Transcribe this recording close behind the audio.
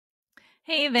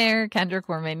Hey there, Kendra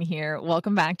Corman here.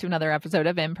 Welcome back to another episode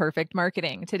of Imperfect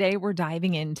Marketing. Today, we're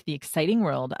diving into the exciting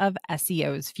world of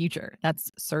SEO's future.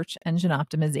 That's search engine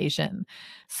optimization.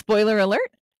 Spoiler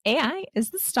alert, AI is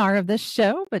the star of this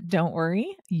show, but don't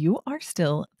worry, you are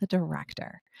still the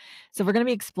director. So we're going to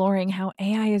be exploring how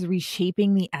AI is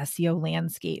reshaping the SEO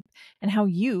landscape and how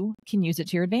you can use it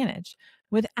to your advantage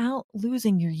without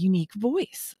losing your unique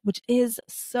voice, which is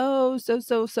so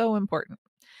important.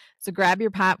 So grab your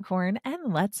popcorn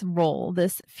and let's roll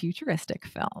this futuristic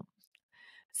film.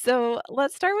 So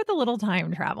let's start with a little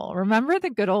time travel. Remember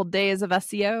the good old days of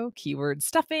SEO, keyword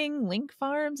stuffing, link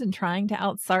farms, and trying to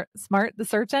outsmart the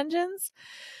search engines?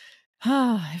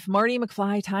 If Marty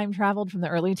McFly time traveled from the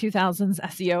early 2000s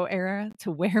SEO era to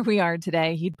where we are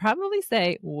today, he'd probably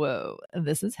say, whoa,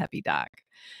 this is heavy, doc.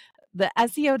 The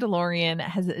SEO DeLorean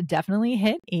has definitely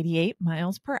hit 88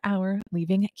 miles per hour,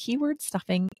 leaving keyword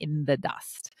stuffing in the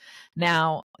dust.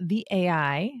 Now, the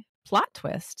AI plot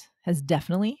twist has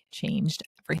definitely changed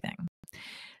everything.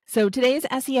 So today's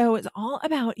SEO is all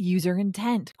about user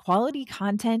intent, quality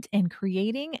content, and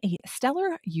creating a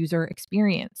stellar user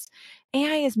experience.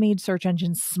 AI has made search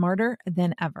engines smarter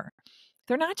than ever.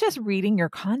 They're not just reading your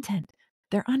content,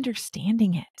 they're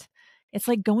understanding it. It's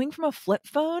like going from a flip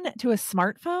phone to a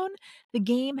smartphone. The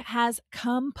game has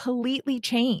completely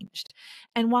changed.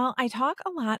 And while I talk a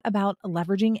lot about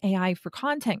leveraging AI for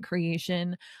content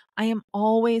creation, I am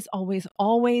always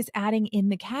adding in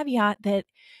the caveat that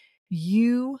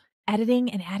you editing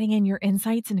and adding in your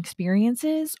insights and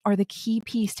experiences are the key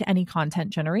piece to any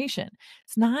content generation.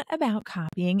 It's not about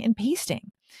copying and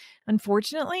pasting.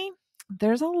 Unfortunately,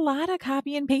 there's a lot of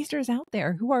copy and pasters out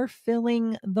there who are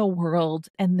filling the world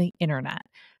and the internet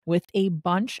with a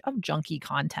bunch of junky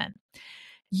content.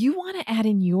 You want to add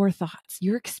in your thoughts,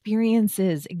 your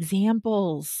experiences,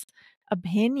 examples,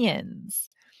 opinions.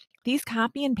 These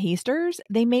copy and pasters,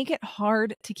 they make it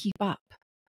hard to keep up,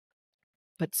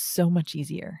 but so much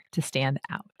easier to stand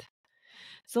out.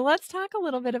 So let's talk a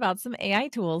little bit about some AI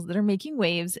tools that are making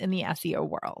waves in the SEO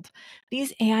world.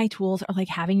 These AI tools are like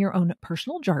having your own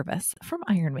personal Jarvis from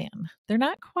Iron Man. They're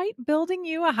not quite building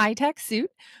you a high-tech suit,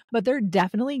 but they're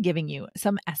definitely giving you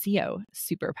some SEO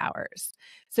superpowers.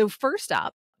 So first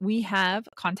up, we have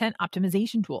content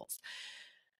optimization tools.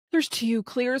 There's two,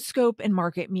 ClearScope and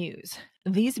Market Muse.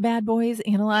 These bad boys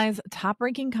analyze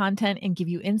top-ranking content and give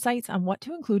you insights on what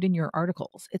to include in your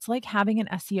articles. It's like having an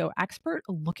SEO expert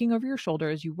looking over your shoulder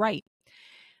as you write.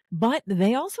 But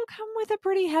they also come with a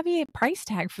pretty heavy price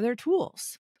tag for their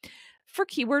tools. For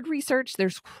keyword research,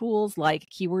 there's tools like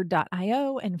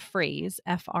keyword.io and Phrase,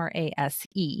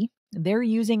 F-R-A-S-E. They're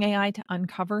using AI to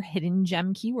uncover hidden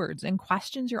gem keywords and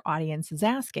questions your audience is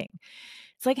asking.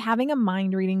 It's like having a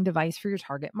mind-reading device for your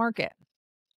target market.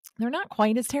 They're not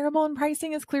quite as terrible in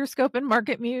pricing as ClearScope and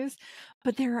Market Muse,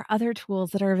 but there are other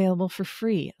tools that are available for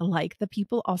free, like the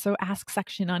People Also Ask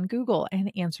section on Google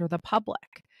and Answer the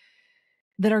Public,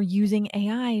 that are using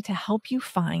AI to help you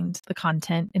find the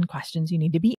content and questions you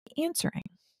need to be answering.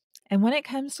 And when it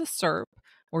comes to SERP,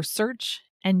 or search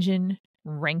engine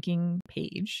ranking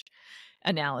page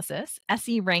analysis,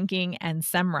 SE Ranking and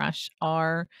SEMrush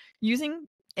are using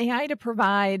AI to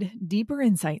provide deeper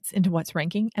insights into what's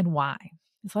ranking and why.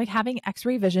 It's like having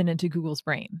X-ray vision into Google's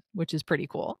brain, which is pretty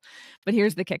cool. But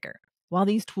here's the kicker. While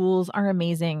these tools are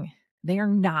amazing, they are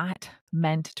not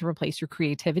meant to replace your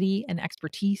creativity and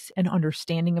expertise and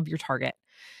understanding of your target.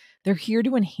 They're here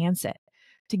to enhance it,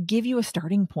 to give you a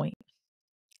starting point.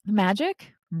 The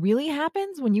magic really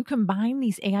happens when you combine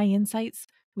these AI insights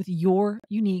with your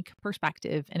unique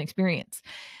perspective and experience.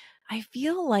 I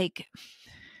feel like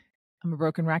I'm a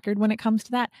broken record when it comes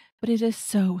to that, but it is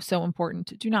so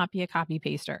important. Do not be a copy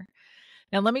paster.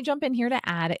 Now, let me jump in here to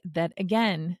add that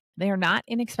again, they are not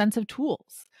inexpensive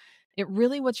tools. It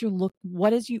really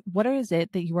what is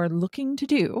it that you are looking to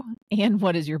do, and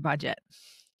what is your budget?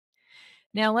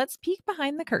 Now, let's peek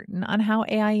behind the curtain on how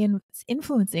AI is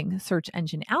influencing search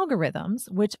engine algorithms,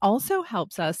 which also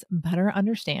helps us better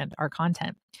understand our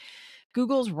content.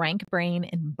 Google's RankBrain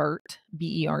and BERT,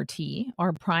 B-E-R-T,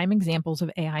 are prime examples of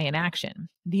AI in action.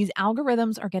 These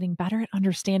algorithms are getting better at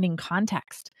understanding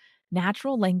context,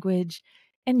 natural language,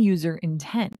 and user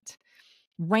intent.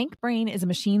 RankBrain is a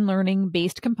machine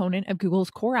learning-based component of Google's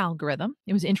core algorithm.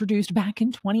 It was introduced back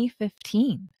in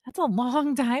 2015. That's a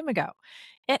long time ago.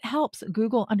 It helps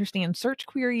Google understand search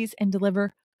queries and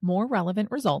deliver more relevant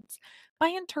results by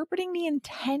interpreting the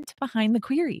intent behind the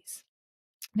queries.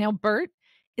 Now, BERT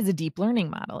is a deep learning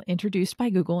model introduced by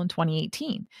Google in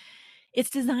 2018. It's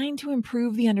designed to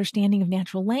improve the understanding of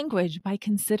natural language by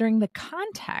considering the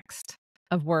context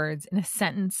of words in a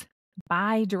sentence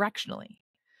bidirectionally.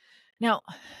 Now,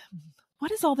 what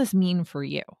does all this mean for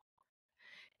you?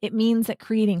 It means that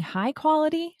creating high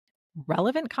quality,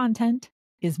 relevant content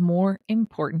is more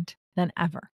important than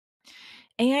ever.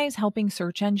 AI is helping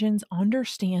search engines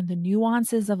understand the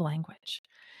nuances of language,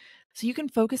 so you can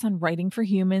focus on writing for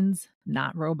humans,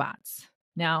 not robots.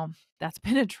 Now, that's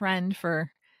been a trend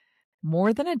for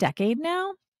more than a decade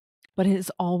now, but it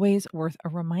is always worth a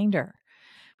reminder.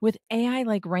 With AI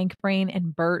like RankBrain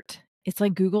and BERT, it's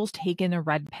like Google's taken a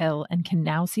red pill and can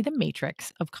now see the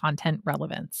matrix of content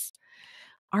relevance.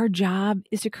 Our job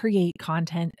is to create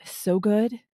content so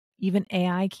good, even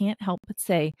AI can't help but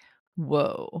say,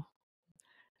 whoa.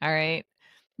 All right.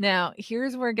 Now,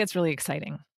 here's where it gets really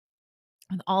exciting.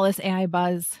 With all this AI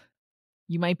buzz,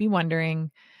 you might be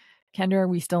wondering, Kendra, are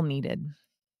we still needed?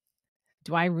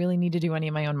 Do I really need to do any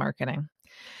of my own marketing?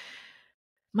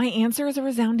 My answer is a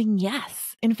resounding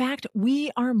yes. In fact,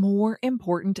 we are more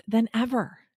important than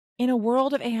ever. In a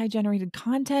world of AI-generated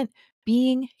content,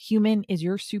 being human is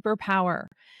your superpower.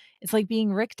 It's like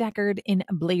being Rick Deckard in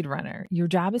Blade Runner. Your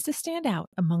job is to stand out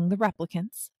among the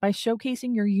replicants by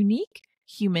showcasing your unique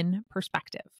human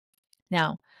perspective.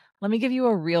 Now, let me give you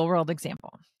a real-world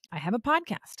example. I have a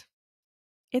podcast.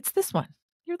 It's this one.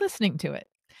 You're listening to it.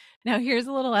 Now, here's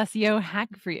a little SEO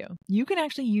hack for you. You can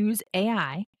actually use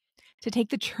AI to take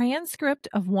the transcript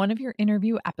of one of your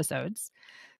interview episodes,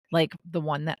 like the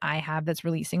one that I have that's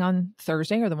releasing on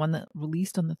Thursday or the one that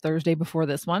released on the Thursday before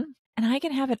this one, and I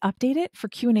can have it update it for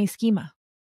Q&A schema.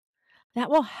 That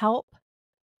will help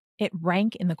it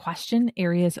rank in the question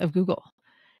areas of Google.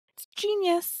 It's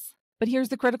genius, but here's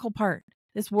the critical part.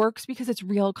 This works because it's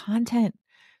real content.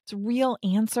 It's real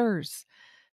answers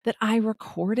that I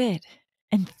recorded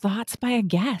and thoughts by a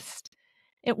guest.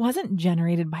 It wasn't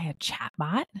generated by a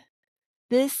chatbot.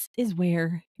 This is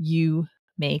where you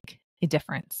make a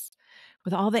difference.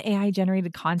 With all the AI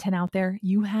generated content out there,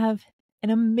 you have an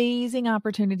amazing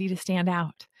opportunity to stand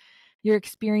out. Your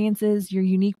experiences, your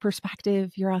unique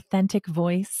perspective, your authentic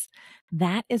voice,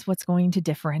 that is what's going to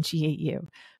differentiate you.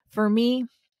 For me,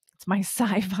 it's my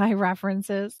sci-fi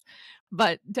references,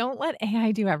 but don't let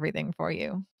AI do everything for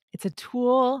you. It's a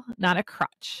tool, not a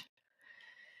crutch.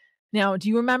 Now, do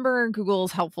you remember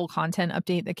Google's helpful content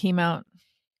update that came out?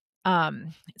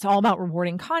 It's all about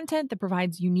rewarding content that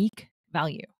provides unique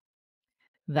value.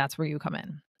 That's where you come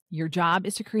in. Your job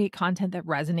is to create content that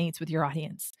resonates with your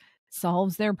audience,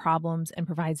 solves their problems, and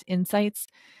provides insights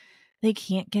they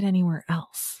can't get anywhere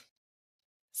else.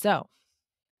 So,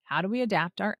 how do we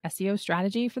adapt our SEO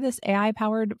strategy for this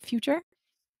AI-powered future?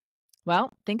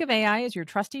 Well, think of AI as your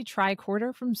trusty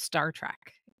tricorder from Star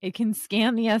Trek. It can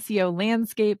scan the SEO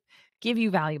landscape, give you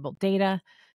valuable data,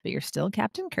 but you're still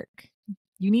Captain Kirk.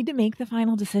 You need to make the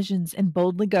final decisions and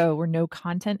boldly go where no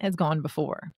content has gone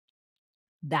before.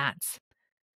 That's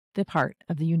the part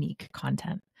of the unique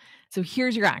content. So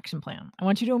here's your action plan. I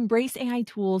want you to embrace AI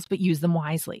tools, but use them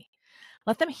wisely.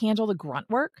 Let them handle the grunt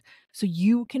work so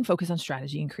you can focus on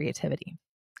strategy and creativity.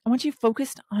 I want you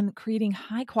focused on creating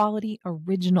high quality,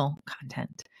 original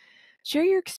content. Share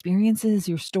your experiences,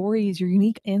 your stories, your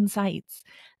unique insights.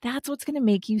 That's what's going to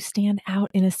make you stand out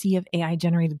in a sea of AI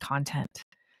generated content.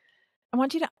 I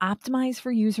want you to optimize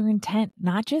for user intent,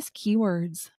 not just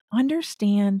keywords.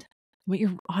 Understand what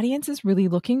your audience is really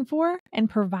looking for and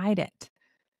provide it.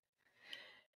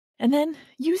 And then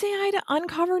use AI to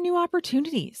uncover new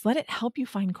opportunities. Let it help you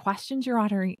find questions your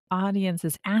audience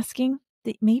is asking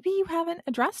that maybe you haven't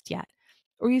addressed yet,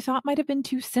 or you thought might have been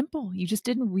too simple. You just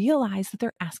didn't realize that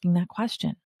they're asking that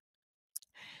question.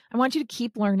 I want you to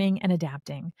keep learning and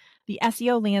adapting. The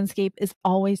SEO landscape is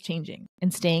always changing,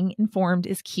 and staying informed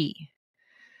is key.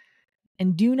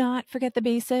 And do not forget the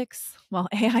basics. While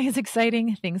AI is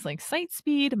exciting, things like site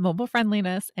speed, mobile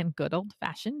friendliness, and good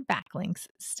old-fashioned backlinks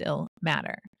still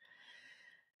matter.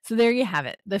 So there you have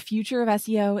it. The future of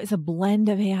SEO is a blend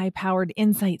of AI-powered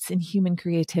insights and human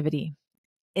creativity.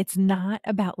 It's not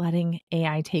about letting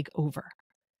AI take over.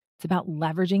 It's about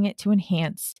leveraging it to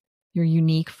enhance your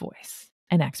unique voice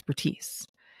and expertise.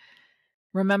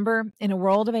 Remember, in a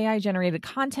world of AI-generated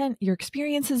content, your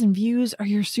experiences and views are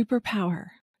your superpower.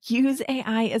 Use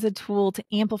AI as a tool to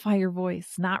amplify your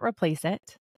voice, not replace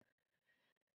it.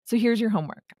 So here's your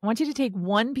homework. I want you to take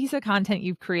one piece of content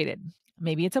you've created.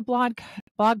 Maybe it's a blog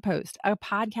post, a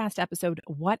podcast episode,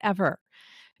 whatever.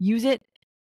 Use it.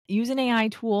 Use an AI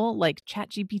tool like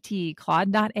ChatGPT,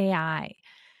 Claude.ai,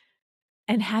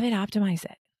 and have it optimize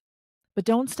it. But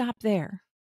don't stop there.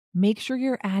 Make sure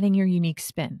you're adding your unique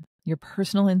spin, your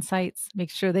personal insights. Make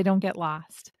sure they don't get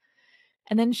lost.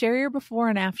 And then share your before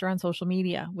and after on social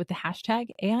media with the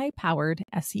hashtag AI-powered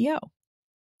SEO.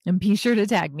 And be sure to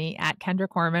tag me at Kendra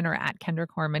Corman or at Kendra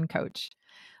Corman Coach.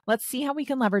 Let's see how we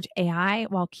can leverage AI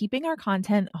while keeping our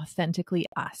content authentically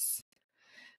us.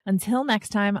 Until next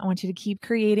time, I want you to keep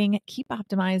creating, keep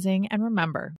optimizing, and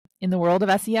remember, in the world of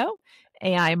SEO,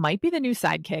 AI might be the new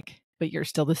sidekick, but you're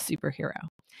still the superhero.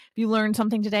 If you learned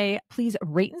something today, please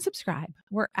rate and subscribe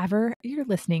wherever you're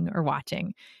listening or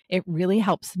watching. It really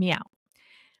helps me out.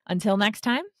 Until next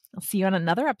time, I'll see you on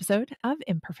another episode of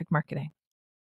Imperfect Marketing.